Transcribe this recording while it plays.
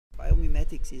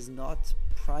aesthetics is not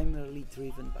primarily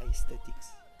driven by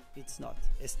aesthetics. It's not.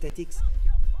 Aesthetics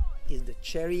is the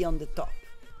cherry on the top.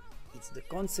 It's the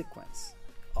consequence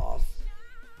of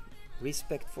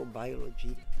respect for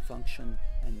biology, function,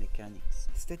 and mechanics.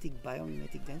 Aesthetic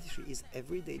biomimetic dentistry is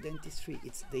everyday dentistry.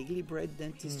 It's daily bread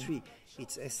dentistry.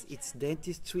 It's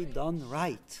dentistry done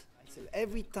right. So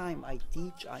every time I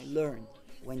teach, I learn.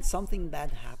 When something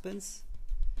bad happens,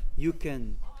 you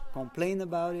can complain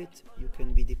about it, you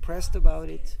can be depressed about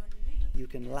it, you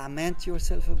can lament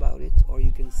yourself about it, or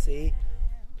you can say,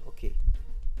 okay,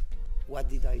 what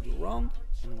did I do wrong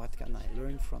and what can I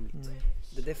learn from it?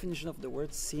 The definition of the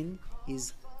word sin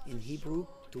is in Hebrew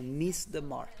to miss the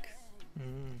mark.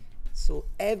 So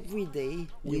every day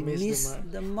we miss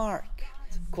the mark.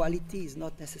 Quality is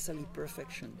not necessarily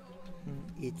perfection.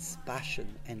 It's passion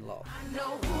and love. I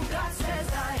know who God says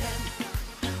I am,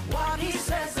 what He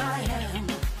says I am,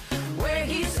 where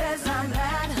He says I'm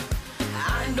at.